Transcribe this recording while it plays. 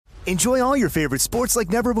Enjoy all your favorite sports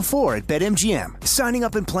like never before at BetMGM. Signing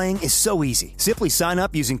up and playing is so easy. Simply sign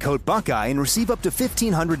up using code Buckeye and receive up to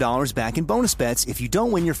 $1,500 back in bonus bets if you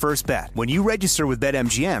don't win your first bet. When you register with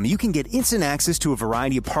BetMGM, you can get instant access to a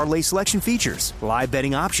variety of parlay selection features, live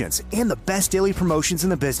betting options, and the best daily promotions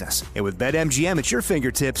in the business. And with BetMGM at your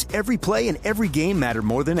fingertips, every play and every game matter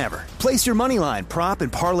more than ever. Place your moneyline, prop,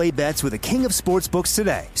 and parlay bets with the king of sportsbooks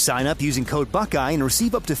today. Sign up using code Buckeye and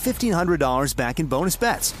receive up to $1,500 back in bonus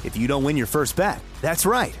bets if you don't win your first bet. That's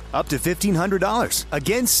right, up to $1,500.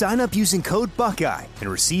 Again, sign up using code Buckeye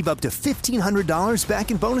and receive up to $1,500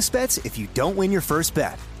 back in bonus bets if you don't win your first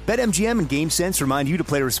bet. BetMGM and GameSense remind you to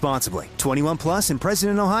play responsibly. 21 plus and present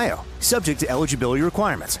in Ohio. Subject to eligibility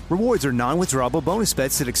requirements. Rewards are non-withdrawable bonus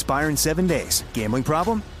bets that expire in 7 days. Gambling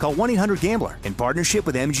problem? Call 1-800-GAMBLER in partnership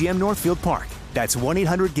with MGM Northfield Park. That's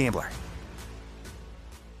 1-800-GAMBLER.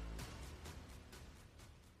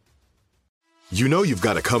 You know you've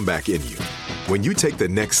got a comeback in you. When you take the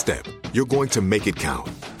next step, you're going to make it count.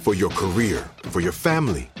 For your career, for your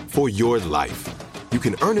family, for your life. You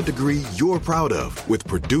can earn a degree you're proud of with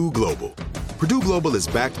Purdue Global. Purdue Global is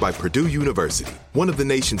backed by Purdue University, one of the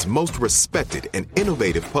nation's most respected and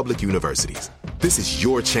innovative public universities. This is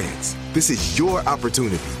your chance. This is your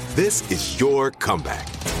opportunity. This is your comeback.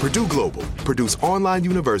 Purdue Global, Purdue's online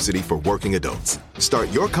university for working adults. Start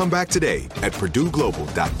your comeback today at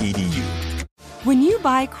purdueglobal.edu. When you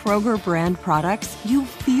buy Kroger brand products, you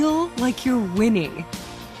feel like you're winning.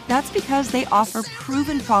 That's because they offer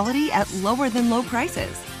proven quality at lower than low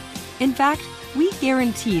prices. In fact, we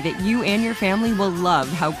guarantee that you and your family will love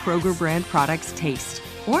how Kroger brand products taste,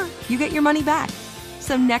 or you get your money back.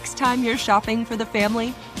 So next time you're shopping for the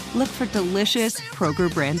family, look for delicious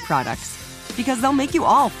Kroger brand products, because they'll make you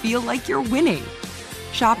all feel like you're winning.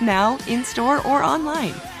 Shop now, in-store, or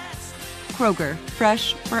online. Kroger,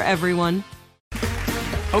 fresh for everyone.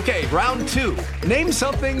 Okay, round two. Name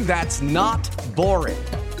something that's not boring.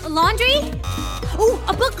 A laundry? Ooh,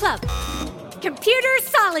 a book club. Computer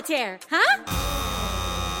solitaire, huh?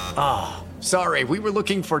 Ah, sorry, we were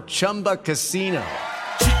looking for Chumba Casino.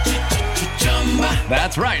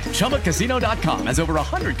 That's right, ChumbaCasino.com has over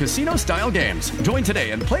 100 casino-style games. Join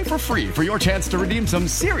today and play for free for your chance to redeem some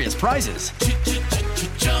serious prizes.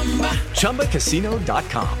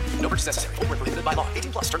 ChumbaCasino.com. No purchase necessary. Void where prohibited by law.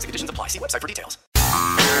 18 plus. Terms and conditions apply. See website for details.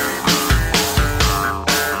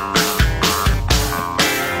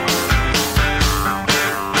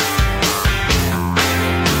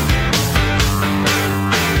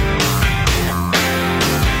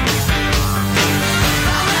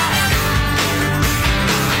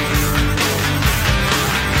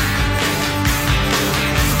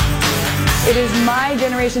 It is my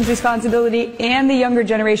generation's responsibility and the younger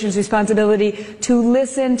generation's responsibility to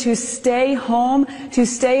listen, to stay home, to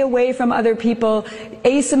stay away from other people.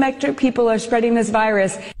 Asymmetric people are spreading this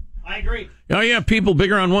virus. I agree. Oh, yeah, people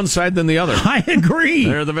bigger on one side than the other. I agree.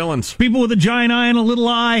 They're the villains. People with a giant eye and a little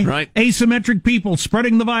eye. Right. Asymmetric people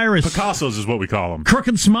spreading the virus. Picassos is what we call them.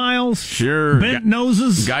 Crooked smiles. Sure. Bent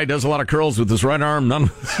noses. Guy does a lot of curls with his right arm, none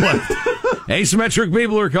with his left. Asymmetric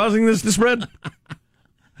people are causing this to spread.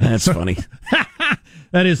 That's funny.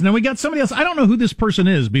 That is. Now, we got somebody else. I don't know who this person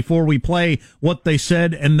is before we play what they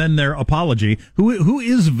said and then their apology. Who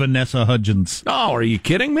is Vanessa Hudgens? Oh, are you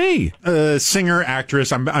kidding me? Singer,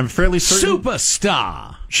 actress. I'm fairly certain.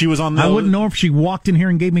 Superstar. She was on the... I wouldn't know if she walked in here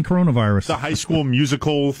and gave me coronavirus. The High School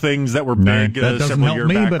Musical things that were big that doesn't several help years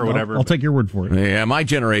me, back but or whatever. I'll take your word for it. Yeah, my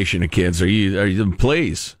generation of kids, are you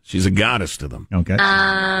please. She's a goddess to them. Okay.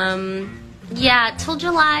 Yeah, Till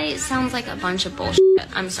July sounds like a bunch of bullshit.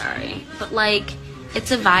 I'm sorry. But, like,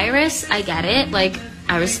 it's a virus. I get it. Like,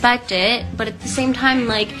 I respect it. But at the same time,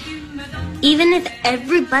 like, even if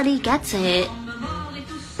everybody gets it,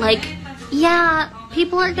 like, yeah,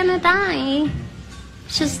 people are gonna die.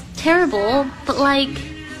 It's just terrible. But, like,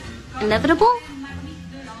 inevitable?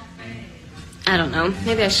 I don't know.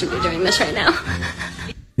 Maybe I shouldn't be doing this right now.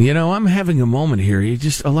 You know, I'm having a moment here. You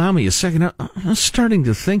just allow me a second. I'm starting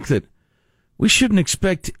to think that we shouldn't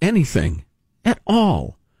expect anything at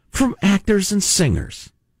all from actors and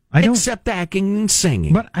singers, except acting and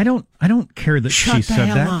singing. But I don't care that she said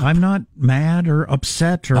that. Up. I'm not mad or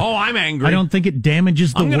upset or. Oh, I'm angry. I don't think it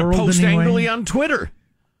damages the world anyway. I'm going to post angrily on Twitter.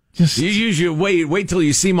 You usually wait till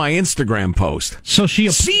you see my Instagram post. So she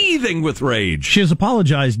seething with rage. She has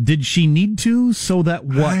apologized. Did she need to? So that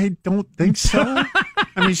what? I don't think so.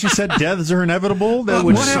 I mean, she said deaths are inevitable. That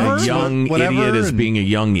would whatever. A young idiot is being a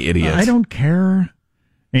young idiot. I don't care.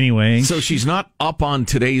 Anyway. So she's not up on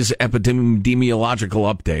today's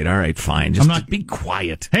epidemiological update. All right, fine. Just be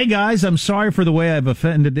quiet. Hey, guys, I'm sorry for the way I've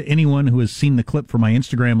offended anyone who has seen the clip from my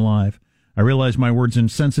Instagram Live. I I realize my words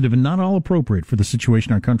insensitive and not all appropriate for the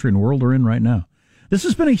situation our country and world are in right now. This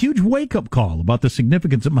has been a huge wake-up call about the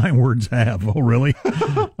significance that my words have. Oh, really?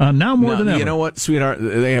 Now more than ever. You know what, sweetheart?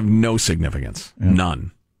 They have no significance. Yeah.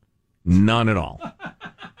 None. None at all.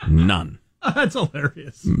 None. That's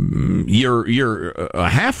hilarious. You're a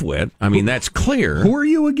half-wit. I mean, that's clear. Who are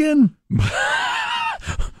you again?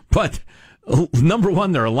 But number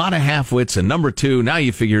one, there are a lot of half-wits, and number two, now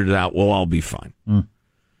you figured it out, we'll all be fine.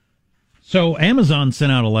 So Amazon sent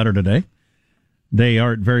out a letter today. They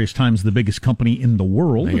are at various times the biggest company in the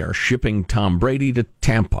world. They are shipping Tom Brady to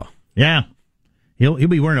Tampa. Yeah. He'll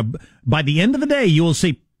be wearing by the end of the day, you will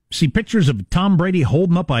see pictures of Tom Brady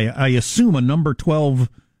holding up, I assume, a number 12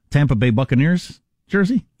 Tampa Bay Buccaneers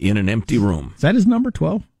jersey. In an empty room. Is that his number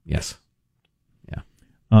 12? Yes. Yeah.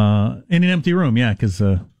 In an empty room, yeah, because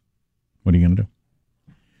what are you going to do?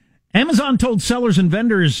 Amazon told sellers and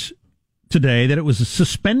vendors today that it was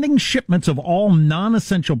suspending shipments of all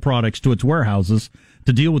non-essential products to its warehouses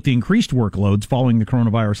to deal with the increased workloads following the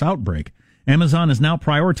coronavirus outbreak. Amazon is now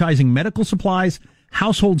prioritizing medical supplies,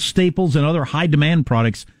 household staples, and other high-demand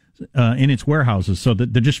products in its warehouses so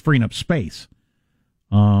that they're just freeing up space.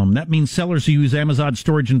 That means sellers who use Amazon's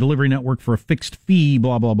storage and delivery network for a fixed fee,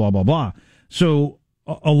 blah, blah, blah, blah, blah. So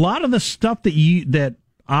a lot of the stuff that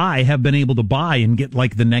I have been able to buy and get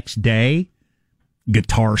like the next day,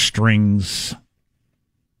 guitar strings,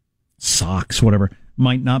 socks, whatever,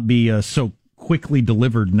 might not be so quickly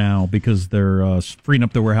delivered now because they're freeing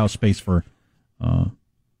up the warehouse space for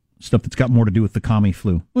stuff that's got more to do with the commie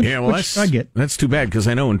flu. Which I get. That's too bad, because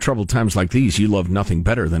I know in troubled times like these, you love nothing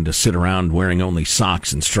better than to sit around wearing only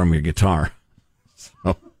socks and strum your guitar.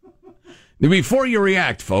 So, before you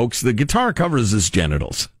react, folks, the guitar covers his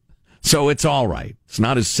genitals. So it's all right. It's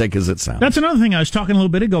not as sick as it sounds. That's another thing I was talking a little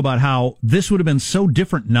bit ago about how this would have been so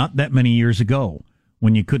different not that many years ago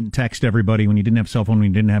when you couldn't text everybody, when you didn't have cell phone, when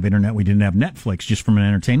you didn't have internet, we didn't have Netflix, just from an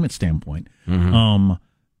entertainment standpoint. Mm-hmm.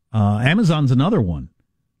 Amazon's another one.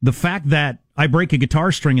 The fact that I break a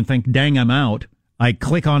guitar string and think, dang, I'm out, I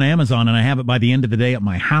click on Amazon and I have it by the end of the day at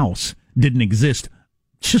my house, didn't exist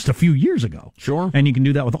just a few years ago. Sure. And you can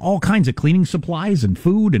do that with all kinds of cleaning supplies and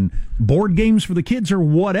food and board games for the kids or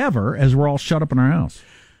whatever as we're all shut up in our house.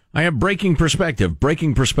 I have breaking perspective.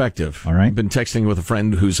 All right. I've been texting with a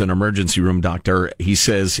friend who's an emergency room doctor. He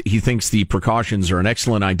says he thinks the precautions are an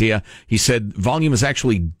excellent idea. He said volume is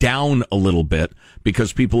actually down a little bit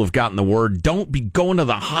because people have gotten the word, don't be going to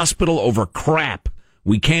the hospital over crap.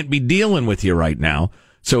 We can't be dealing with you right now.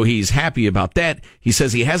 So he's happy about that. He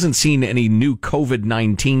says he hasn't seen any new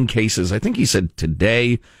COVID-19 cases. I think he said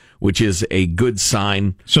today, which is a good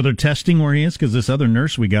sign. So they're testing where he is? Because this other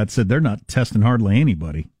nurse we got said they're not testing hardly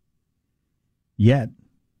anybody yet.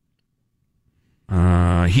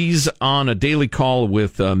 He's on a daily call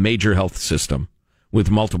with a major health system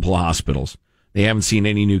with multiple hospitals. They haven't seen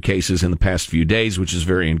any new cases in the past few days, which is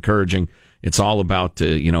very encouraging. It's all about,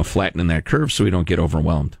 flattening that curve so we don't get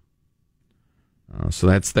overwhelmed. So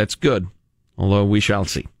that's good, although we shall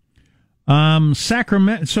see.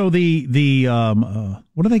 Sacramento. So the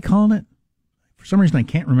what are they calling it? For some reason, I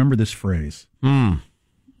can't remember this phrase.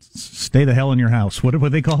 Stay the hell in your house. What do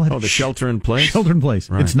they call it? Oh, the shelter in place? Shelter in place.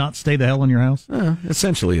 Right. It's not stay the hell in your house?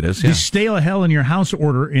 Essentially it is, yeah. The stay the hell in your house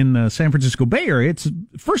order in the San Francisco Bay Area, it's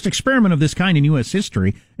the first experiment of this kind in U.S.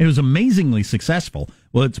 history. It was amazingly successful.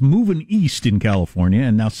 Well, it's moving east in California,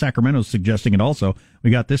 and now Sacramento's suggesting it also.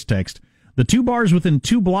 We got this text. The 2 bars within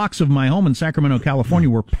 2 blocks of my home in Sacramento, California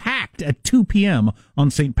were packed at 2 p.m. on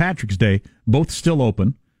St. Patrick's Day, both still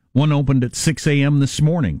open. One opened at 6 a.m. this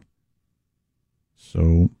morning.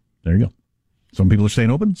 So there you go. Some people are staying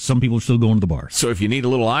open. Some people are still going to the bars. So if you need a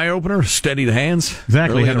little eye opener, steady the hands.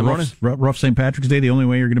 Exactly. Had a rough St. Patrick's Day. The only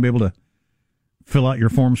way you're going to be able to fill out your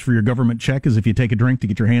forms for your government check is if you take a drink to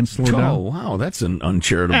get your hands slowed down. Oh, wow. That's an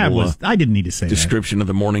uncharitable I didn't need to say description that. of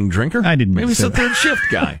the morning drinker. I didn't need Maybe to say it's a third shift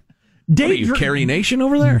guy. What are you, Carrie Nation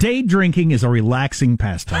over there? Day drinking is a relaxing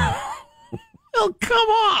pastime. Oh, come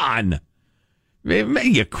on. Maybe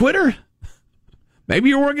you quitter? Maybe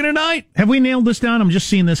you're working tonight? Have we nailed this down? I'm just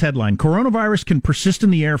seeing this headline. Coronavirus can persist in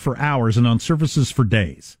the air for hours and on surfaces for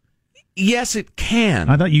days. Yes, it can.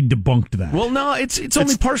 I thought you debunked that. Well, no, it's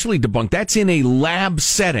only partially debunked. That's in a lab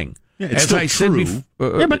setting. Yeah, as I said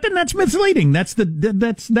before. Yeah, but then that's misleading. That's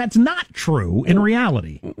not true in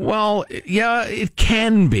reality. Well, yeah, it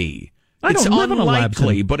can be. It's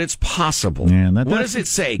unlikely, but it's possible. Yeah, what does it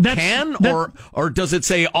say? Can or does it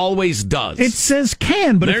say always does? It says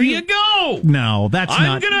can, but there you go. No, that's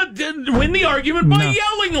not. I'm going to win the argument by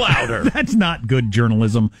yelling louder. That's not good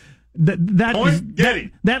journalism. That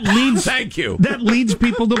leads. Thank you. That leads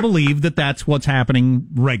people to believe that that's what's happening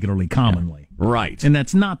regularly, commonly. Right. And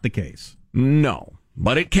that's not the case. No,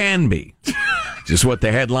 but it can be. Just what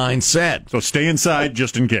the headline said. So stay inside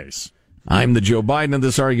just in case. I'm the Joe Biden of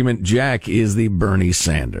this argument. Jack is the Bernie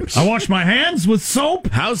Sanders. I wash my hands with soap.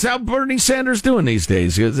 How's Bernie Sanders doing these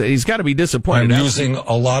days? He's got to be disappointed. I'm using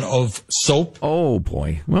a lot of soap. Oh,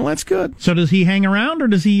 boy. Well, that's good. So does he hang around or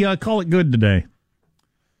does he call it good today?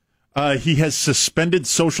 He has suspended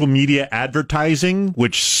social media advertising,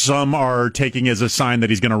 which some are taking as a sign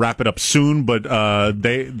that he's going to wrap it up soon. But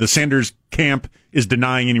the Sanders camp is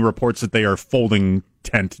denying any reports that they are folding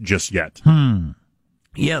tent just yet.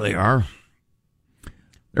 Yeah, they are.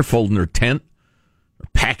 They're folding their tent. They're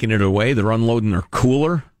packing it away. They're unloading their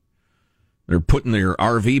cooler. They're putting their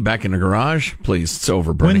RV back in the garage. Please, it's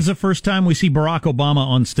over, Bernie. When's the first time we see Barack Obama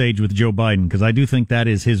on stage with Joe Biden? Because I do think that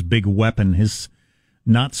is his big weapon, his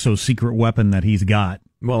not-so-secret weapon that he's got.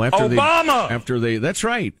 Well, after they, that's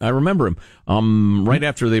right. I remember him. Right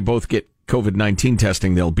after they both get COVID-19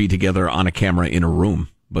 testing, they'll be together on a camera in a room,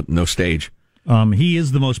 but no stage. He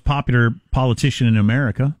is the most popular politician in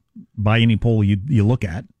America by any poll you look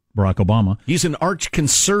at, Barack Obama. He's an arch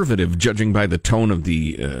conservative, judging by the tone of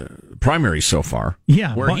the primary so far.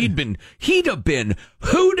 Yeah, where he'd have been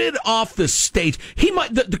hooted off the stage.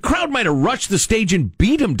 The crowd might have rushed the stage and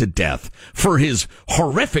beat him to death for his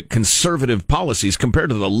horrific conservative policies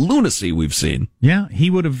compared to the lunacy we've seen. Yeah,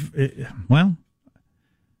 he would have. Well,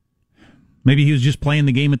 maybe he was just playing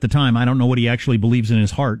the game at the time. I don't know what he actually believes in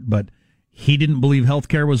his heart, but he didn't believe health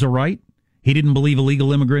care was a right. He didn't believe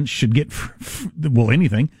illegal immigrants should get,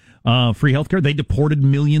 anything, free health care. They deported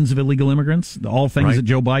millions of illegal immigrants, all things that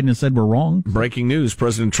Joe Biden has said were wrong. Breaking news.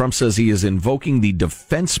 President Trump says he is invoking the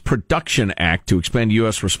Defense Production Act to expand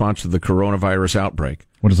U.S. response to the coronavirus outbreak.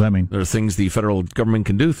 What does that mean? There are things the federal government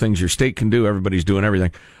can do, things your state can do. Everybody's doing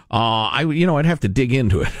everything. I'd have to dig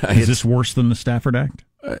into it. Is this worse than the Stafford Act?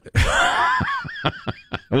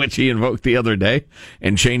 Which he invoked the other day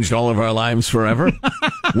and changed all of our lives forever.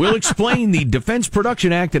 We'll explain the Defense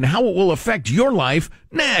Production Act and how it will affect your life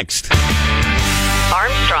next.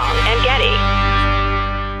 Armstrong and Getty.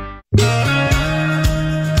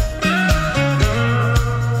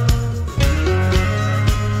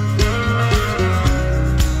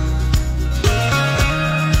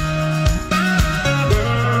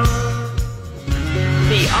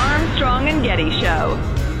 The Armstrong and Getty Show.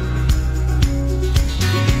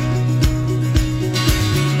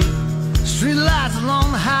 Street lights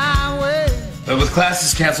along the highway. With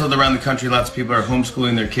classes canceled around the country, lots of people are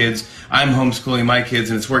homeschooling their kids. I'm homeschooling my kids,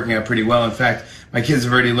 and it's working out pretty well. In fact, my kids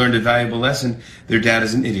have already learned a valuable lesson. Their dad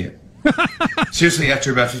is an idiot. Seriously,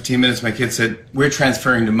 after about 15 minutes, my kid said, "We're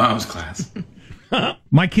transferring to mom's class."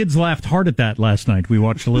 My kids laughed hard at that last night. We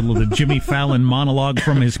watched a little of the Jimmy Fallon monologue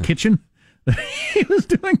from his kitchen that he was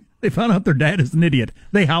doing. They found out their dad is an idiot.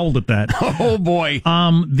 They howled at that. Oh, boy.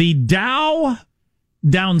 The Dow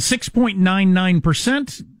down 6.99%,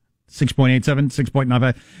 6.87,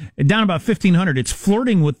 6.95, down about 1,500. It's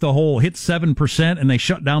flirting with the whole hit 7%, and they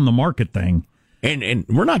shut down the market thing. And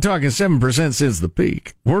we're not talking 7% since the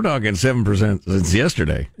peak. We're talking 7% since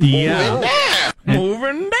yesterday. Yeah.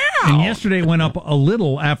 Moving down. And yesterday went up a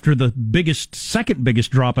little after the second biggest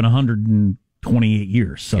drop in 128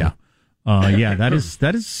 years. So,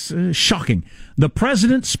 that is shocking. The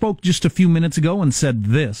president spoke just a few minutes ago and said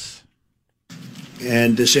this.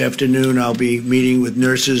 And this afternoon, I'll be meeting with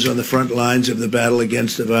nurses on the front lines of the battle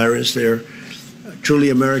against the virus. They're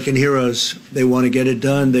truly American heroes. They want to get it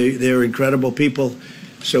done. They're incredible people.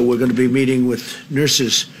 So we're going to be meeting with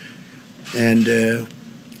nurses. And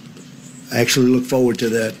I actually look forward to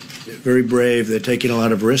that. They're very brave. They're taking a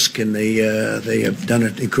lot of risk, and they have done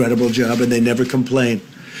an incredible job, and they never complain.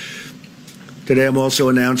 Today, I'm also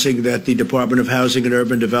announcing that the Department of Housing and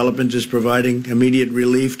Urban Development is providing immediate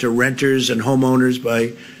relief to renters and homeowners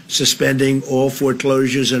by suspending all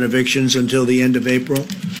foreclosures and evictions until the end of April.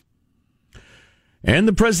 And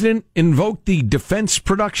the president invoked the Defense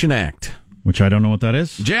Production Act. Which I don't know what that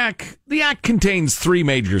is. Jack, the act contains 3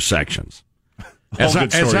 major sections. As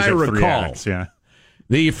I recall. Acts, yeah.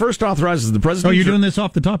 The first authorizes the president. Oh, you're doing this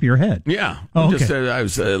off the top of your head? Yeah. Oh,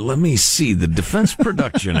 okay. Let me see. The Defense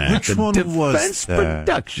Production Act. Which one Defense was that?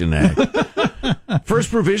 Production Act. First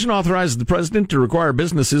provision authorizes the president to require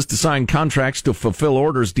businesses to sign contracts to fulfill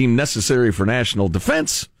orders deemed necessary for national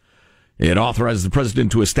defense. It authorizes the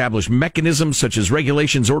president to establish mechanisms such as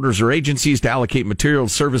regulations, orders, or agencies to allocate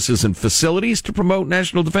materials, services, and facilities to promote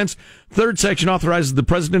national defense. Third section authorizes the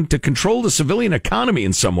president to control the civilian economy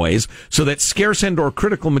in some ways so that scarce and or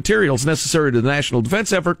critical materials necessary to the national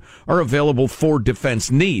defense effort are available for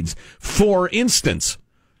defense needs. For instance,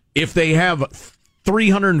 if they have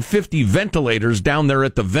 350 ventilators down there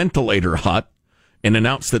at the ventilator hut and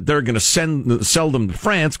announce that they're going to sell them to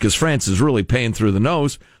France because France is really paying through the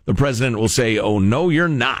nose, the president will say, "Oh, no, you're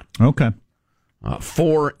not." Okay.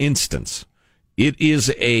 For instance, it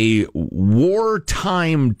is a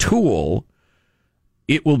wartime tool.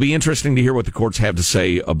 It will be interesting to hear what the courts have to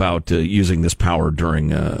say about using this power during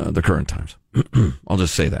the current times. I'll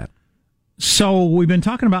just say that. So we've been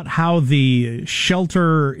talking about how the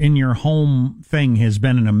shelter in your home thing has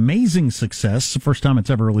been an amazing success. It's the first time it's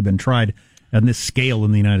ever really been tried on this scale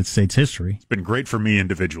in the United States history. It's been great for me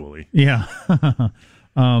individually. Yeah.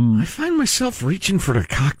 I find myself reaching for the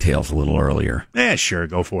cocktails a little earlier. Yeah, sure,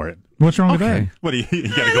 go for it. What's wrong with that? What, you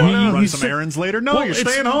got to go out and run some errands later? No, you're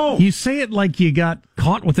staying home. You say it like you got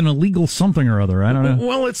caught with an illegal something or other. I don't know.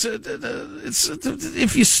 Well, it's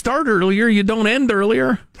if you start earlier, you don't end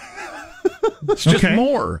earlier. It's just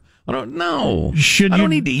more. I don't know. I don't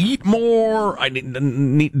need to eat more. I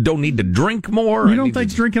don't need to drink more. You don't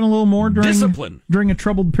think drinking a little more during a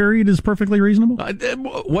troubled period is perfectly reasonable?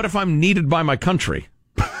 What if I'm needed by my country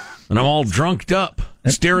and I'm all drunked up,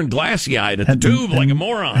 staring glassy-eyed at the tube like a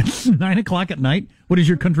moron? At 9:00 at night? What is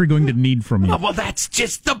your country going to need from you? Oh, well, that's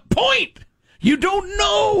just the point. You don't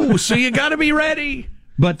know, so you got to be ready.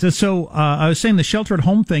 But I was saying the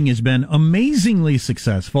shelter-at-home thing has been amazingly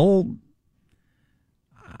successful.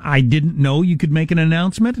 I didn't know you could make an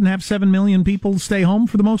announcement and have 7 million people stay home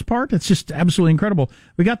for the most part. It's just absolutely incredible.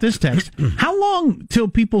 We got this text. How long till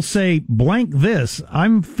people say blank this?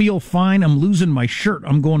 I feel fine. I'm losing my shirt.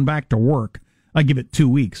 I'm going back to work. I give it 2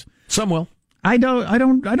 weeks. Some will. I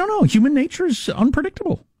don't know. Human nature is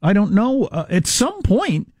unpredictable. I don't know. At some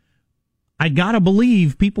point, I gotta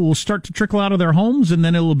believe people will start to trickle out of their homes, and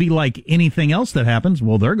then it'll be like anything else that happens.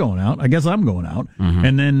 Well, they're going out. I guess I'm going out. Mm-hmm.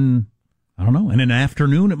 And then, I don't know. And in the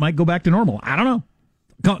afternoon, it might go back to normal. I don't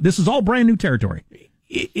know. This is all brand new territory.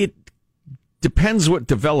 It depends what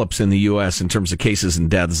develops in the U.S. in terms of cases and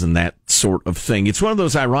deaths and that sort of thing. It's one of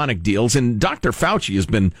those ironic deals, and Dr. Fauci has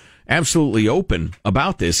been absolutely open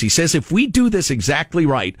about this. He says if we do this exactly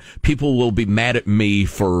right, people will be mad at me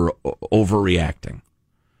for overreacting.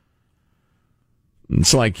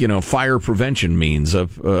 It's like, fire prevention means a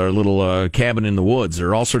little cabin in the woods. There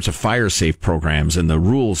are all sorts of fire safe programs, and the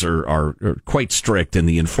rules are quite strict, and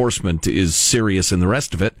the enforcement is serious and the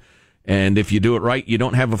rest of it. And if you do it right, you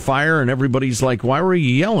don't have a fire, and everybody's like, why were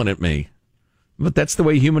you yelling at me? But that's the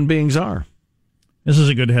way human beings are. This is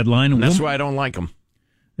a good headline. And that's why I don't like them.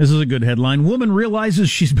 This is a good headline. Woman realizes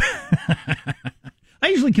she's... I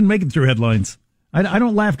usually can make it through headlines. I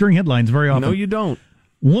don't laugh during headlines very often. No, you don't.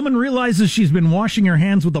 Woman realizes she's been washing her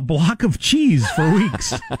hands with a block of cheese for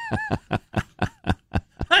weeks.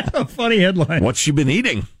 That's a funny headline. What's she been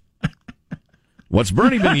eating? What's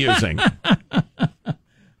Bernie been using?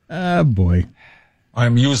 Boy.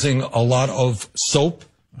 I'm using a lot of soap.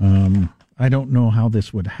 I don't know how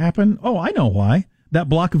this would happen. Oh, I know why. That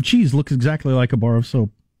block of cheese looks exactly like a bar of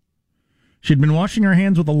soap. She'd been washing her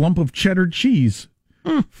hands with a lump of cheddar cheese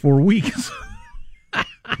for weeks.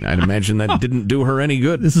 I'd imagine that didn't do her any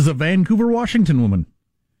good. This is a Vancouver, Washington woman.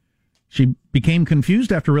 She became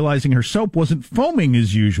confused after realizing her soap wasn't foaming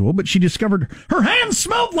as usual, but she discovered her hands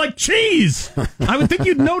smelled like cheese. I would think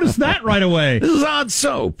you'd notice that right away. This is odd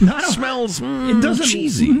soap. It smells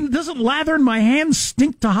cheesy. It doesn't lather and my hands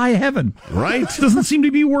stink to high heaven. Right. It doesn't seem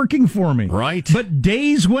to be working for me. Right. But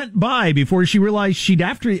days went by before she realized she'd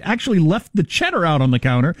actually left the cheddar out on the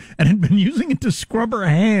counter and had been using it to scrub her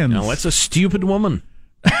hands. Now, that's a stupid woman.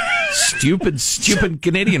 Stupid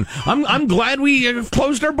Canadian. I'm glad we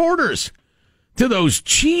closed our borders to those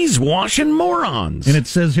cheese washing morons. And it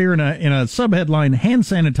says here in a sub-headline, hand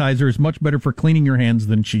sanitizer is much better for cleaning your hands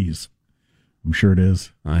than cheese. I'm sure it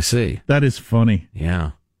is. I see. That is funny.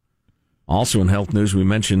 Yeah. Also in health news, we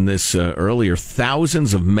mentioned this earlier.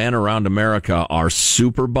 Thousands of men around America are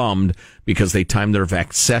super bummed because they timed their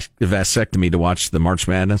vasectomy to watch the March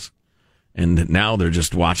Madness. And now they're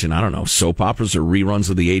just watching, I don't know, soap operas or reruns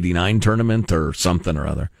of the '89 tournament or something or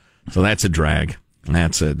other. So that's a drag.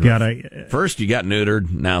 That's it. First you got neutered,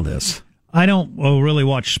 now this. I don't really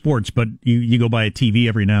watch sports, but you go by a TV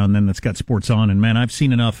every now and then that's got sports on. And, man, I've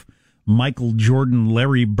seen enough Michael Jordan,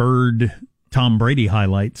 Larry Bird, Tom Brady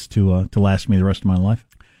highlights to last me the rest of my life.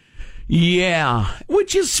 Yeah,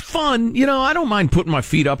 which is fun. You know, I don't mind putting my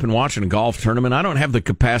feet up and watching a golf tournament. I don't have the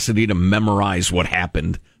capacity to memorize what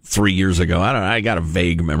happened 3 years ago. I got a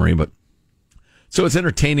vague memory, but so it's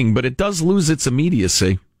entertaining, but it does lose its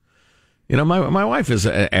immediacy. You know, my wife has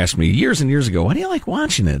asked me years and years ago, why do you like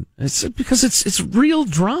watching it? It's because it's real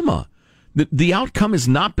drama. The outcome has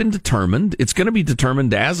not been determined. It's going to be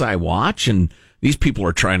determined as I watch, and these people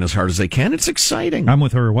are trying as hard as they can. It's exciting. I'm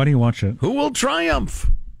with her. Why do you watch it? Who will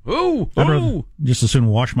triumph? Who? I'd rather just as soon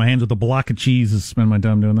wash my hands with a block of cheese as spend my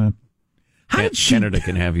time doing that. How did Canada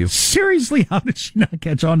can have you. Seriously, how did she not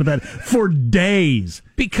catch on to that for days?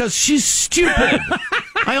 Because she's stupid.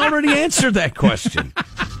 I already answered that question.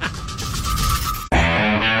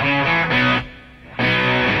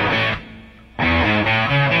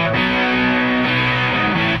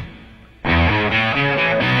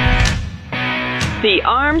 The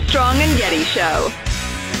Armstrong and Getty Show.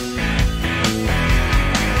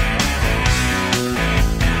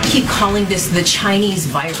 Keep calling this the Chinese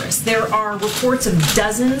virus. There are reports of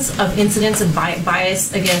dozens of incidents of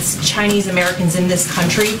bias against Chinese Americans in this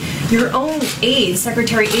country. Your own aide,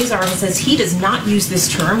 Secretary Azar, says he does not use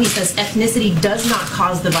this term. He says ethnicity does not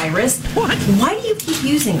cause the virus. What? Why do you keep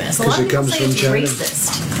using this? A lot of people say it's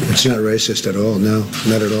racist. It's not racist at all. No,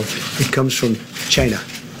 not at all. It comes from China.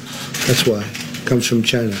 That's why. It comes from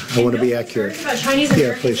China. I want to be accurate. About Chinese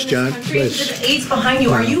Americans please, John. Please. The aides behind you.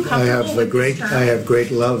 Are you comfortable with this term? I have great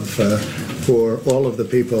love for all of the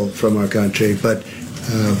people from our country, but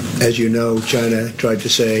as you know, China tried to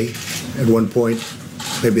say at one point,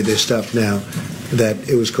 maybe they stopped now, that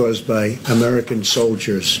it was caused by American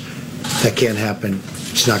soldiers. That can't happen.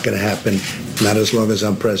 It's not going to happen. Not as long as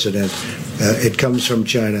I'm president. It comes from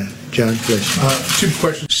China. John, please. 2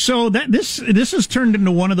 questions. So this has turned into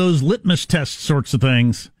one of those litmus test sorts of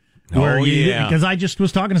things. Because I just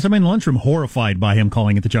was talking to somebody in the lunchroom, horrified by him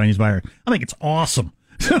calling it the Chinese virus. I think it's awesome.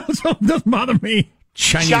 So it doesn't bother me.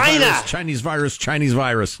 Chinese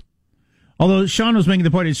virus. Although Sean was making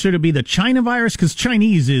the point, should it be the China virus? Because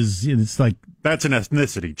Chinese it's like... That's an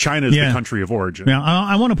ethnicity. China is the country of origin. Yeah,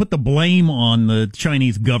 I want to put the blame on the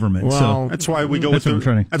Chinese government. Well, so that's why we go with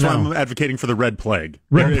why I'm advocating for the red plague.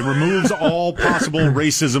 It removes all possible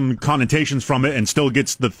racism connotations from it and still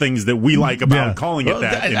gets the things that we like about calling it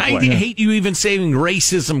that. I hate you even saying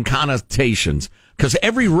racism connotations, because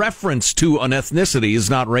every reference to an ethnicity is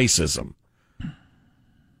not racism.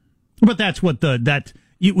 But that's what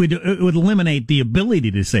it would eliminate the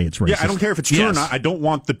ability to say it's racist. Yeah, I don't care if it's true or not. I don't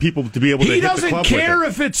want the people to be able to hit the club with it. He doesn't care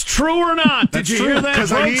if it's true or not. Did you hear that,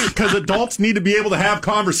 folks? Because adults need to be able to have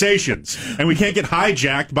conversations, and we can't get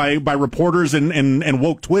hijacked by reporters and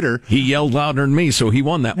woke Twitter. He yelled louder than me, so he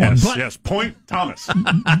won that one. Yes, point Thomas.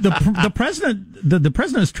 The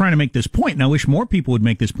president is trying to make this point, and I wish more people would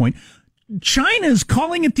make this point. China's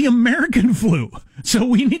calling it the American flu. So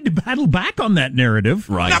we need to battle back on that narrative.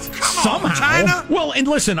 Right. Somehow. China? Well, and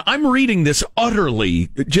listen, I'm reading this utterly,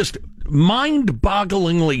 just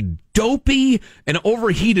mind-bogglingly dopey and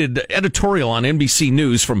overheated editorial on NBC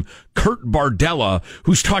News from Kurt Bardella,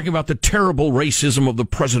 who's talking about the terrible racism of the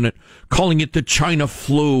president, calling it the China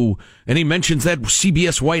flu. And he mentions that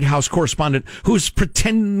CBS White House correspondent who's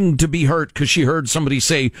pretending to be hurt because she heard somebody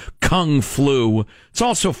say Kung flu. It's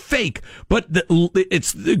also fake, but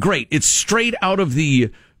it's great. It's straight out of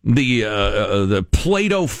the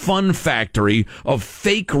Play-Doh fun factory of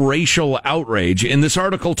fake racial outrage. And this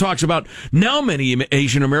article talks about now many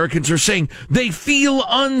Asian Americans are saying they feel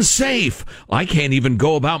unsafe. I can't even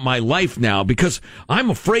go about my life now because I'm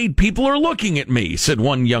afraid people are looking at me, said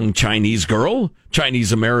one young Chinese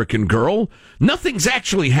American girl. Nothing's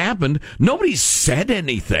actually happened. Nobody's said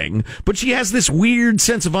anything, but she has this weird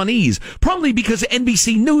sense of unease, probably because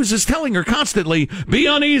NBC News is telling her constantly, be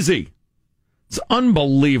uneasy. It's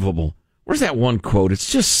unbelievable. Where's that one quote? It's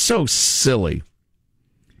just so silly.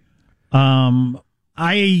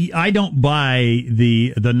 I don't buy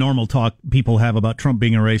the normal talk people have about Trump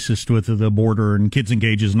being a racist with the border and kids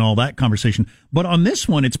engages and all that conversation. But on this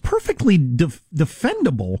one, it's perfectly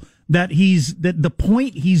defendable that the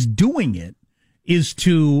point he's doing it is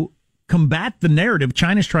to combat the narrative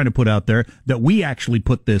China's trying to put out there that we actually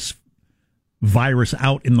put this virus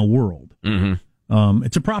out in the world. Mm-hmm.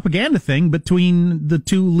 It's a propaganda thing between the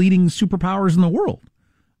two leading superpowers in the world,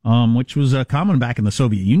 which was common back in the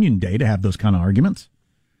Soviet Union day to have those kind of arguments.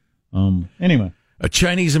 Anyway. A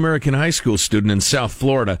Chinese-American high school student in South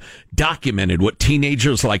Florida documented what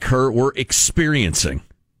teenagers like her were experiencing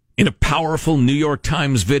in a powerful New York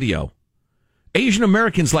Times video. Asian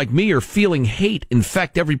Americans like me are feeling hate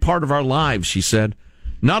infect every part of our lives, she said.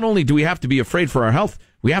 Not only do we have to be afraid for our health,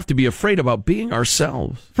 We have to be afraid about being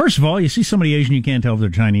ourselves. First of all, you see somebody Asian, you can't tell if they're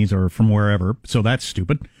Chinese or from wherever, so that's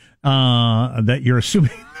stupid. That you're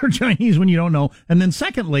assuming they're Chinese when you don't know. And then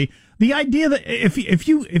secondly, the idea that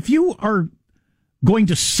if you are going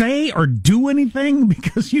to say or do anything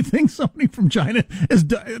because you think somebody from China is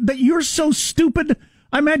that you're so stupid,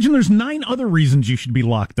 I imagine there's 9 other reasons you should be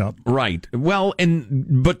locked up. Right. Well,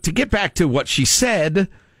 but to get back to what she said,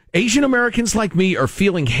 Asian Americans like me are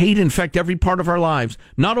feeling hate infect every part of our lives.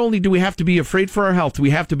 Not only do we have to be afraid for our health, we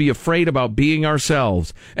have to be afraid about being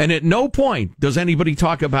ourselves. And at no point does anybody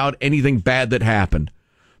talk about anything bad that happened.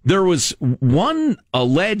 There was one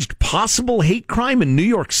alleged possible hate crime in New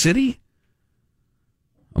York City.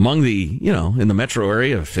 Among the, in the metro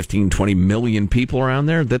area, 15, 20 million people around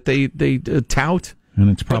there that they tout. And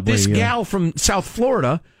it's probably, but this gal from South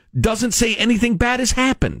Florida doesn't say anything bad has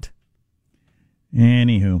happened.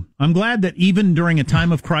 Anywho, I'm glad that even during a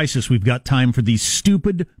time of crisis, we've got time for these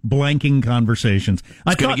stupid blanking conversations.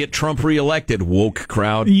 It's going to get Trump reelected, woke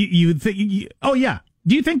crowd. Oh, yeah.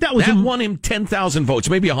 Do you think that won him 10,000 votes,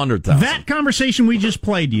 maybe 100,000? That conversation we just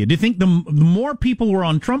played, do you think the more people were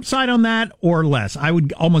on Trump's side on that or less? I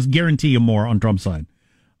would almost guarantee you more on Trump's side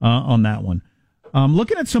on that one.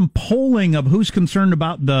 Looking at some polling of who's concerned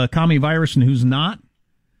about the commie virus and who's not.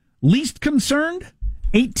 Least concerned,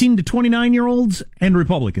 18 to 29-year-olds and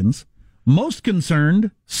Republicans. Most concerned,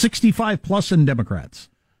 65-plus and Democrats.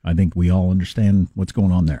 I think we all understand what's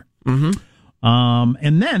going on there. Mm-hmm.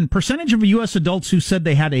 And then percentage of U.S. adults who said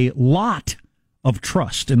they had a lot of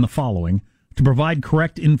trust in the following to provide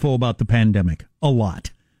correct info about the pandemic. A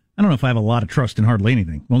lot. I don't know if I have a lot of trust in hardly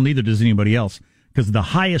anything. Well, neither does anybody else, because the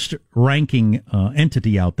highest ranking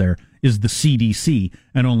entity out there is the CDC,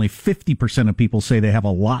 and only 50% of people say they have a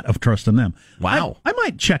lot of trust in them. Wow. I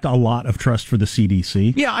might check a lot of trust for the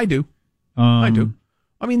CDC. Yeah, I do. I do.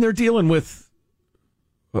 I mean, they're dealing with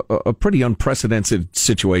a pretty unprecedented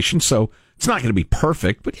situation, so it's not going to be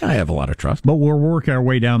perfect, but yeah, I have a lot of trust. But we'll work our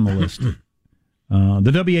way down the list. The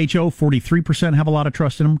WHO, 43% have a lot of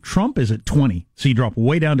trust in them. Trump is at 20, so you drop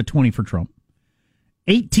way down to 20 for Trump.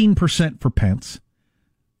 18% for Pence.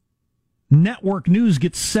 Network News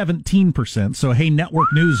gets 17%. So, hey, Network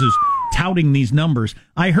News is touting these numbers.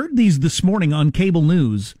 I heard these this morning on cable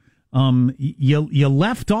news. You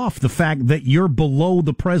left off the fact that you're below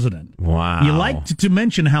the president. Wow. You liked to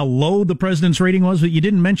mention how low the president's rating was, but you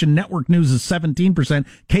didn't mention Network News is 17%,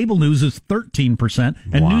 cable news is 13%,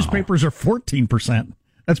 and newspapers are 14%.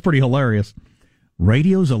 That's pretty hilarious.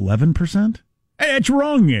 Radio's 11%? That's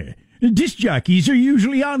wrong. Disc jockeys are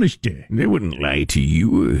usually honest. They wouldn't lie to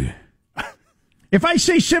you. If I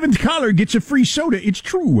say seventh caller gets a free soda, it's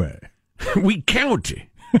true. We count.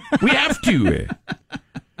 We have to.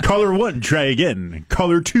 Caller 1, try again.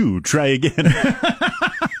 Caller 2, try again.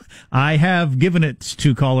 I have given it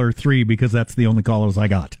to caller 3 because that's the only callers I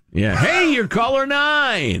got. Yeah. Hey, you're caller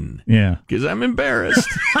 9. Yeah. Because I'm embarrassed.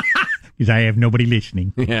 Because I have nobody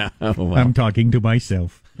listening. Yeah. Oh, well. I'm talking to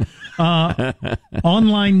myself.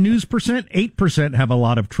 Online news percent, 8% have a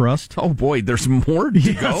lot of trust. Oh, boy, there's more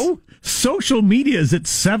to go? Social media is at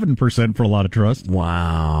 7% for a lot of trust.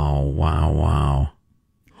 Wow.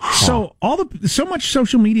 So so much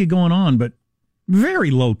social media going on, but very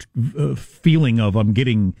low feeling of I'm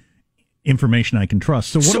getting information I can trust.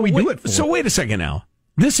 So what do we do it for? So wait a second now.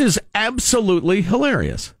 This is absolutely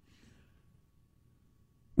hilarious.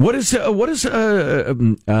 What does news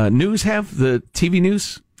have? The TV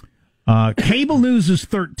news? Cable news is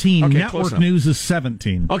 13. Okay, Network news is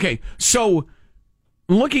 17. Okay, so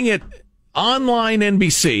looking at online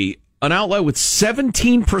NBC, an outlet with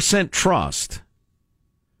 17% trust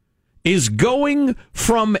is going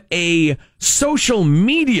from a social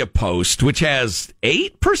media post, which has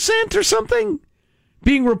 8% or something,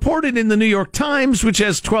 being reported in the New York Times, which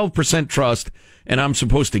has 12% trust, and I'm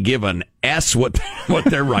supposed to give an S what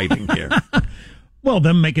they're writing here. Well,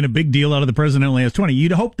 them making a big deal out of the president only has 20.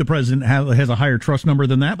 You'd hope the president has a higher trust number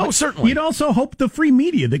than that. But certainly. You'd also hope the free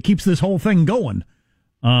media that keeps this whole thing going.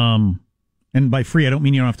 And by free, I don't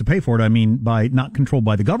mean you don't have to pay for it. I mean by not controlled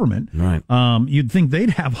by the government. Right. You'd think they'd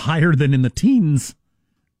have higher than in the teens.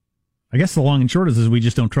 I guess the long and short is we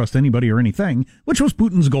just don't trust anybody or anything, which was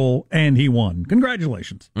Putin's goal, and he won.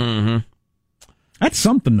 Congratulations. Mm-hmm. That's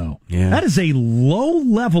something, though. Yeah. That is a low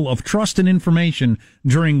level of trust and information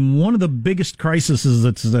during one of the biggest crises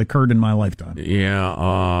that's occurred in my lifetime. Yeah,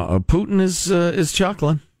 Putin is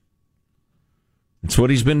chuckling. It's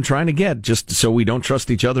what he's been trying to get, just so we don't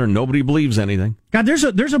trust each other and nobody believes anything. God, there's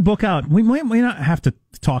a book out. We might not have to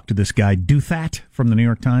talk to this guy, Duthat, from the New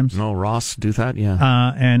York Times. No, Ross Duthat,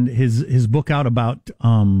 yeah. And his book out about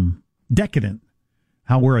Decadent,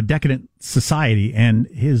 how we're a decadent society, and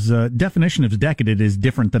his definition of decadent is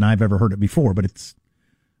different than I've ever heard it before, but it's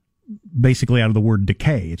basically out of the word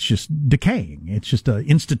decay. It's just decaying. It's just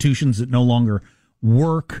institutions that no longer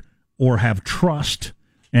work or have trust,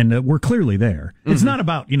 and we're clearly there. Mm-hmm. It's not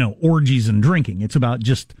about, orgies and drinking. It's about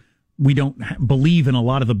just we don't believe in a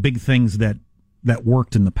lot of the big things that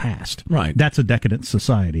worked in the past. Right. That's a decadent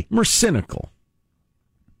society. We're cynical.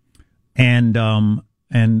 And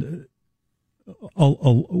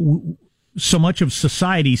so much of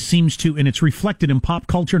society seems to, and it's reflected in pop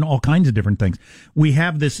culture and all kinds of different things. We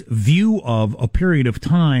have this view of a period of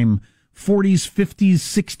time, 40s, 50s,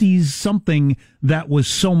 60s, something that was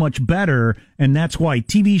so much better, and that's why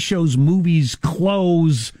TV shows, movies,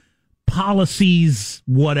 clothes, policies,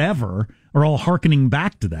 whatever, are all hearkening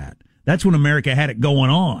back to that. That's when America had it going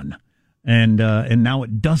on, and now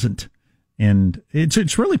it doesn't. And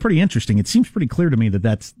it's really pretty interesting. It seems pretty clear to me that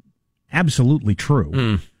that's absolutely true.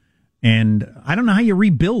 Mm. And I don't know how you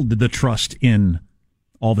rebuild the trust in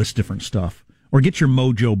all this different stuff or get your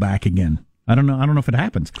mojo back again. I don't know if it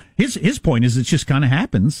happens. His point is it just kind of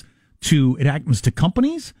happens to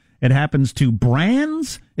companies, it happens to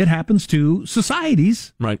brands, it happens to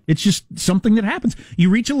societies. Right. It's just something that happens. You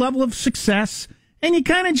reach a level of success and you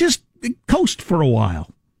kind of just coast for a while.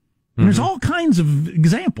 And there's all kinds of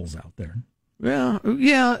examples out there. Yeah.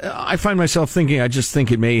 I find myself thinking, I just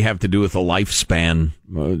think it may have to do with a lifespan.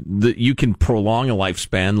 That you can prolong a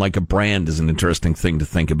lifespan, like a brand is an interesting thing to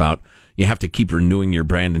think about. You have to keep renewing your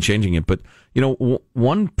brand and changing it. But,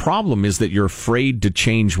 one problem is that you're afraid to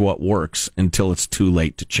change what works until it's too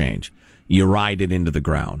late to change. You ride it into the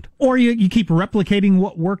ground. Or you keep replicating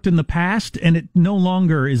what worked in the past, and it no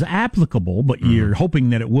longer is applicable, but you're hoping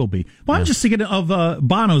that it will be. Well, I'm just thinking of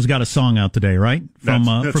Bono's got a song out today, right? From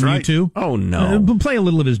that's right. U2. Oh, no. Play a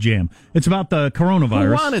little of his jam. It's about the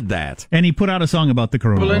coronavirus. Who wanted that? And he put out a song about the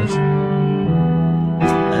coronavirus.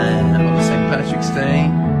 And on the St. Patrick's Day.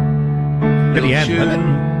 Did he add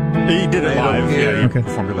that? He did it live. Yeah, he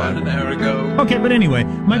performed it live. An hour ago. Okay, but anyway,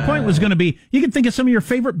 my point was going to be, you can think of some of your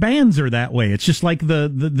favorite bands are that way. It's just like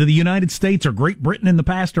the United States or Great Britain in the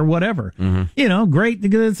past or whatever. Mm-hmm. Great,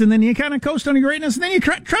 and then you kind of coast on your greatness, and then you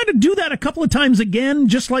try to do that a couple of times again,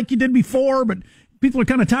 just like you did before, but people are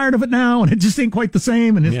kind of tired of it now, and it just ain't quite the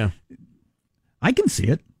same. And I can see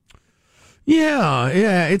it. Yeah,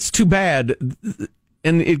 it's too bad.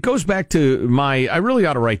 And it goes back to I really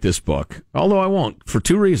ought to write this book, although I won't, for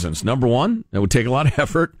two reasons. Number one, it would take a lot of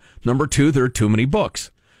effort. Number two, there are too many books.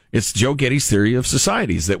 It's Joe Getty's theory of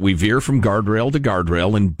societies, that we veer from guardrail to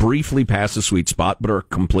guardrail and briefly pass a sweet spot, but are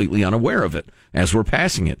completely unaware of it as we're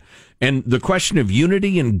passing it. And the question of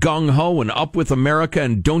unity and gung-ho and up with America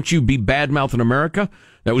and don't you be bad-mouthing America,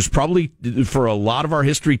 that was probably, for a lot of our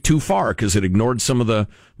history, too far, because it ignored some of the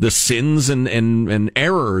sins and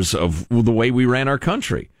errors of the way we ran our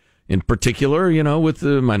country. In particular, with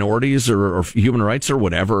the minorities or human rights or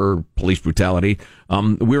whatever, or police brutality,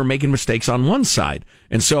 we were making mistakes on one side.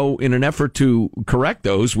 And so in an effort to correct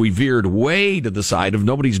those, we veered way to the side of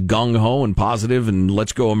nobody's gung-ho and positive and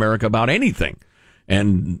let's go America about anything.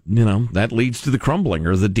 And, that leads to the crumbling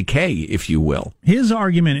or the decay, if you will. His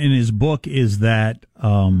argument in his book is that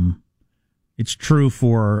it's true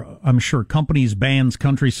for, I'm sure, companies, bands,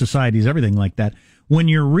 countries, societies, everything like that. When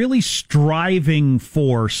you're really striving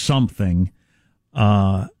for something,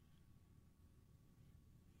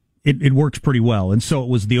 it works pretty well. And so it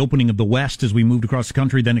was the opening of the West as we moved across the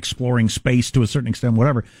country, then exploring space to a certain extent,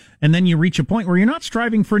 whatever. And then you reach a point where you're not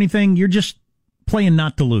striving for anything, you're just playing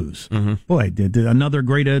not to lose. Mm-hmm. Boy, another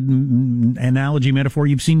great analogy, metaphor.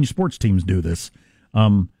 You've seen sports teams do this.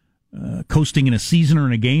 Coasting in a season or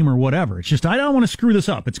in a game or whatever. It's just, I don't want to screw this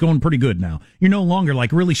up. It's going pretty good now. You're no longer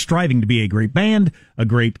really striving to be a great band, a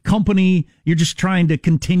great company. You're just trying to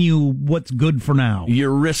continue what's good for now.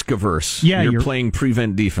 You're risk averse. Yeah, you're playing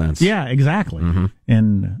prevent defense. Yeah, exactly. Mm-hmm.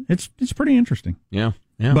 And it's pretty interesting. Yeah.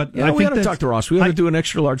 But I think we ought to talk to Ross. We ought to do an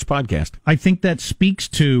extra large podcast. I think that speaks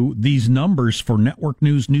to these numbers for network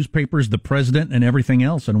news, newspapers, the president, and everything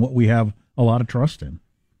else, and what we have a lot of trust in.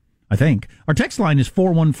 I think. Our text line is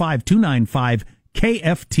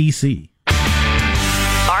 415-295-KFTC.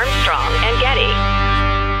 Armstrong and Getty.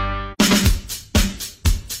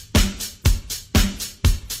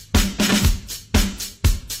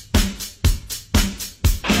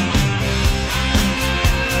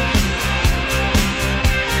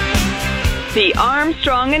 The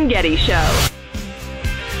Armstrong and Getty Show.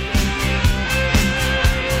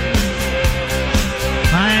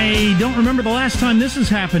 I don't remember the last time this has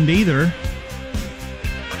happened either.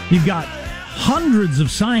 You've got hundreds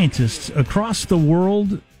of scientists across the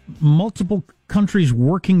world, multiple countries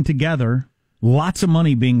working together lots of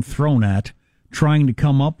money being thrown at trying to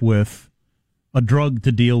come up with a drug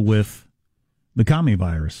to deal with the commie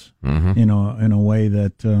virus in a way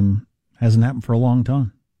that hasn't happened for a long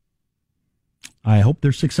time. I hope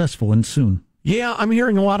they're successful and soon. Yeah, I'm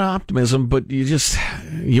hearing a lot of optimism, but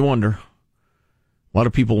you wonder. A lot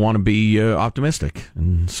of people want to be optimistic,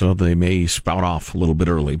 and so they may spout off a little bit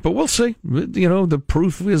early. But we'll see. The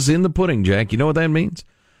proof is in the pudding, Jack. You know what that means?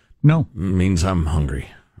 No. It means I'm hungry.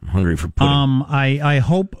 I'm hungry for pudding. I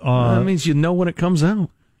hope... that means you know when it comes out.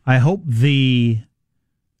 I hope the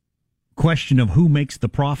question of who makes the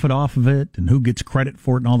profit off of it and who gets credit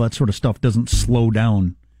for it and all that sort of stuff doesn't slow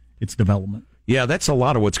down its development. Yeah, that's a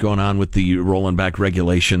lot of what's going on with the rolling back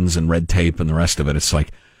regulations and red tape and the rest of it. It's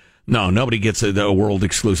like, no, nobody gets a world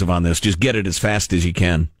exclusive on this. Just get it as fast as you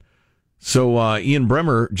can. So Ian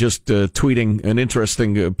Bremmer just tweeting an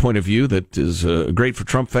interesting point of view that is great for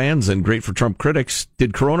Trump fans and great for Trump critics.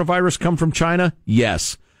 Did coronavirus come from China?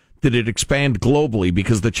 Yes. Did it expand globally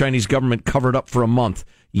because the Chinese government covered up for a month?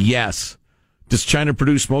 Yes. Does China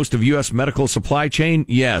produce most of U.S. medical supply chain?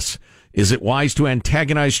 Yes. Is it wise to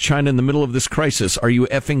antagonize China in the middle of this crisis? Are you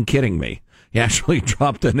effing kidding me? He actually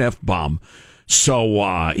dropped an F-bomb.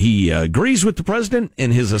 So he agrees with the president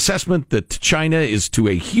in his assessment that China is to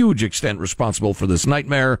a huge extent responsible for this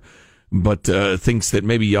nightmare, but thinks that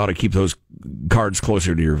maybe you ought to keep those cards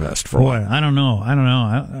closer to your vest for a while. Boy, I don't know.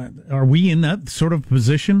 Are we in that sort of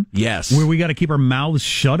position? Yes. Where we got to keep our mouths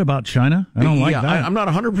shut about China? I don't like that. I'm not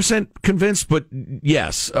 100% convinced, but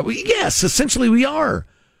yes. Yes, essentially we are.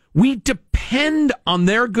 We depend on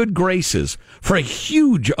their good graces for a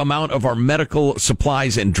huge amount of our medical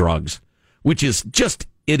supplies and drugs, which is just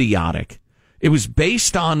idiotic. It was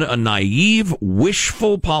based on a naive,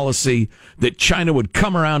 wishful policy that China would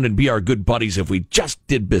come around and be our good buddies if we just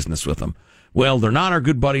did business with them. Well, they're not our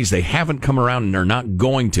good buddies. They haven't come around and they're not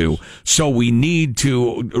going to. So we need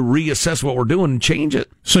to reassess what we're doing and change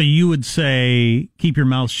it. So you would say keep your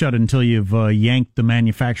mouth shut until you've yanked the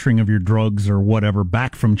manufacturing of your drugs or whatever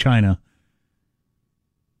back from China.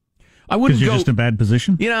 I wouldn't go... Because you're just in a bad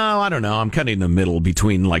position? I don't know. I'm kind of in the middle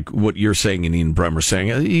between like what you're saying and Ian Bremmer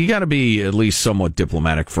saying. You got to be at least somewhat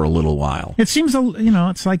diplomatic for a little while. It seems,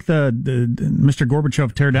 it's like the Mr.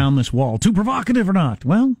 Gorbachev tear down this wall. Too provocative or not?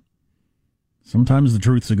 Well, sometimes the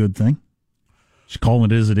truth's a good thing. Just call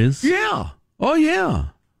it as it is. Yeah. Oh, yeah.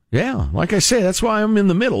 Yeah. Like I say, that's why I'm in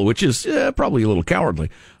the middle, which is probably a little cowardly.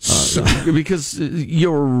 Because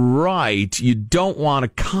you're right. You don't want to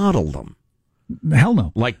coddle them. Hell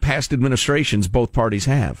no. Like past administrations, both parties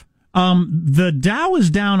have. The Dow is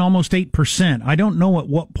down almost 8%. I don't know at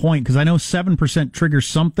what point, because I know 7% triggers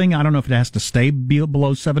something. I don't know if it has to stay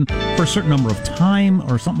below 7 for a certain number of time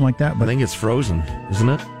or something like that. But I think it's frozen, isn't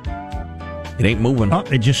it? It ain't moving. Oh,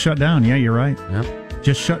 it just shut down. Yeah, you're right. Yep.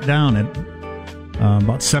 Just shut down at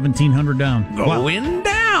about 1,700 down. Going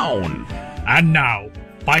down. And now,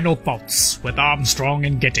 final thoughts with Armstrong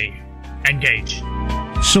and Getty. Engage.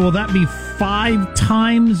 So will that be 5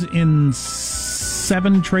 times in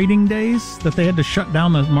 7 trading days that they had to shut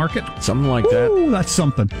down the market? Something like that. Ooh, that's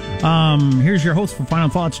something. Here's your host for Final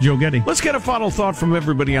Thoughts, Joe Getty. Let's get a final thought from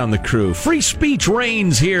everybody on the crew. Free speech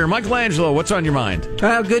reigns here. Michelangelo, what's on your mind?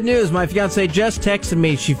 Good news. My fiance just texted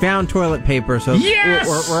me. She found toilet paper, so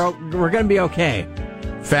yes! we're going to be okay.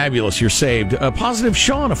 Fabulous. You're saved. Positive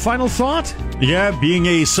Sean, a final thought? Yeah, being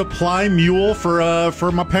a supply mule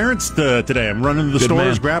for my parents today. I'm running to the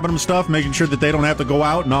stores, grabbing them stuff, making sure that they don't have to go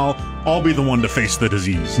out, and I'll be the one to face the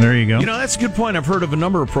disease. There you go. That's a good point. I've heard of a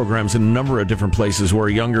number of programs in a number of different places where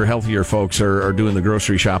younger, healthier folks are doing the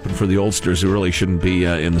grocery shopping for the oldsters who really shouldn't be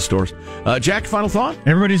in the stores. Jack, final thought?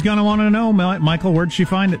 Everybody's going to want to know, Michael, where'd she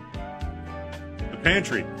find it? The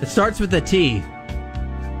pantry. It starts with a T.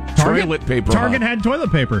 Toilet paper. Target had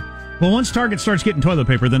toilet paper. Well, once Target starts getting toilet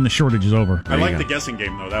paper, then the shortage is over. I like the guessing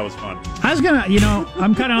game, though. That was fun. I was going to,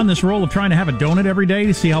 I'm kind of on this roll of trying to have a donut every day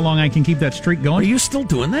to see how long I can keep that streak going. Are you still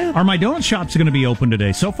doing that? Are my donut shops going to be open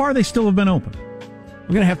today? So far, they still have been open. I'm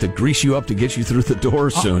going to have to grease you up to get you through the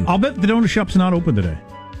door soon. I'll bet the donut shop's not open today.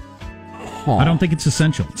 Huh. I don't think it's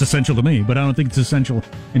essential. It's essential to me, but I don't think it's essential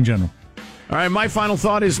in general. All right, my final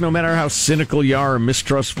thought is no matter how cynical you are or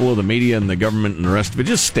mistrustful of the media and the government and the rest of it,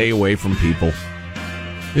 just stay away from people.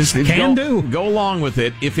 Go along with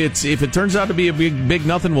it. If it turns out to be a big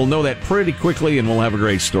nothing, we'll know that pretty quickly and we'll have a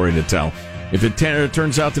great story to tell. If it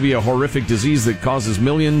turns out to be a horrific disease that causes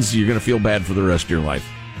millions, you're going to feel bad for the rest of your life.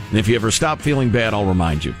 And if you ever stop feeling bad, I'll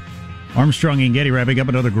remind you. Armstrong and Getty wrapping up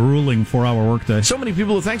another grueling 4-hour workday. So many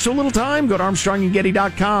people who thank so little time. Go to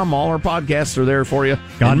ArmstrongandGetty.com. All our podcasts are there for you.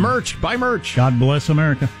 And merch. Buy merch. God bless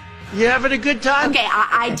America. You having a good time? Okay,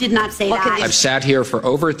 I did not say that. I've sat here for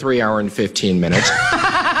over 3 hours and 15 minutes.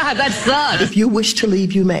 That sucks. If you wish to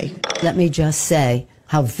leave, you may. Let me just say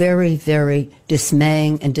how very, very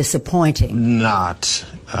dismaying and disappointing. Not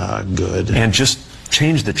good. And just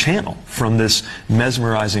change the channel from this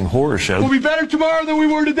mesmerizing horror show. We'll be better tomorrow than we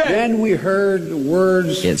were today. Then we heard the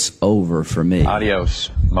words. It's over for me. Adios,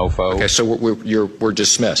 mofo. Okay, so we're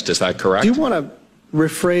dismissed. Is that correct? Do you want to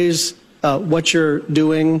rephrase what you're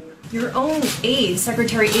doing? Your own aide,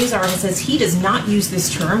 Secretary Azar, says he does not use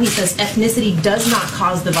this term. He says ethnicity does not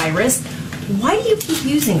cause the virus. Why do you keep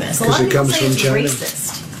using this? A lot of people say it's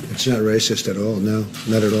racist. It's not racist at all. No,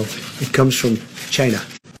 not at all. It comes from China.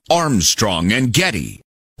 Armstrong and Getty.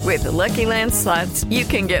 With the Lucky Land Slots, you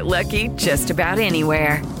can get lucky just about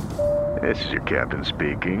anywhere. This is your captain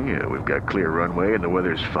speaking. We've got clear runway and the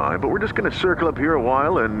weather's fine, but we're just going to circle up here a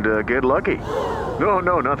while and get lucky.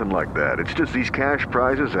 No, nothing like that. It's just these cash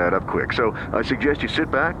prizes add up quick. So I suggest you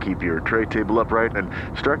sit back, keep your tray table upright, and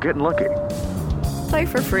start getting lucky. Play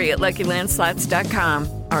for free at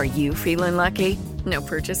LuckyLandSlots.com. Are you feeling lucky? No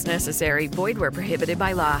purchase necessary. Void where prohibited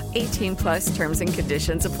by law. 18+ terms and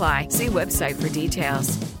conditions apply. See website for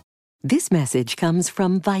details. This message comes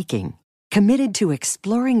from Viking, committed to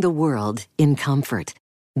exploring the world in comfort.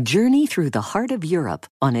 Journey through the heart of Europe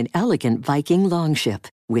on an elegant Viking longship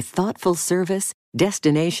with thoughtful service,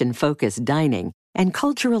 destination-focused dining, and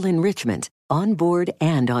cultural enrichment on board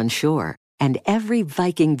and on shore. And every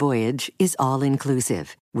Viking voyage is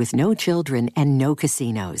all-inclusive, with no children and no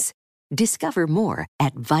casinos. Discover more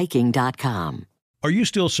at Viking.com. Are you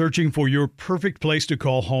still searching for your perfect place to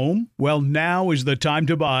call home? Well, now is the time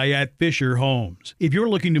to buy at Fisher Homes. If you're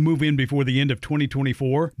looking to move in before the end of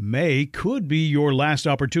 2024, May could be your last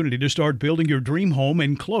opportunity to start building your dream home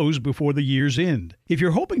and close before the year's end. If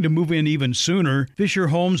you're hoping to move in even sooner, Fisher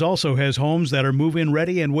Homes also has homes that are move-in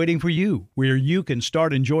ready and waiting for you, where you can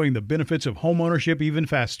start enjoying the benefits of homeownership even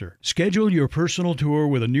faster. Schedule your personal tour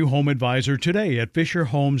with a new home advisor today at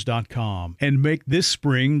FisherHomes.com and make this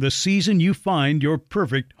spring the season you find your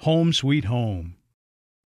perfect home sweet home.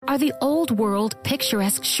 Are the old world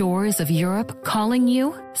picturesque shores of Europe calling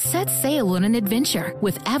you? Set sail on an adventure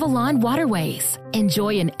with Avalon Waterways.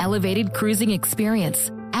 Enjoy an elevated cruising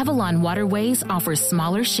experience. Avalon Waterways offers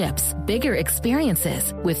smaller ships, bigger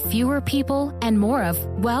experiences, with fewer people and more of,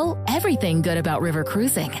 well, everything good about river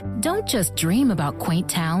cruising. Don't just dream about quaint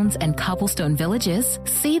towns and cobblestone villages.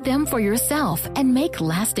 See them for yourself and make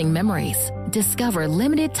lasting memories. Discover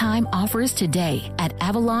limited time offers today at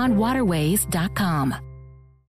AvalonWaterways.com.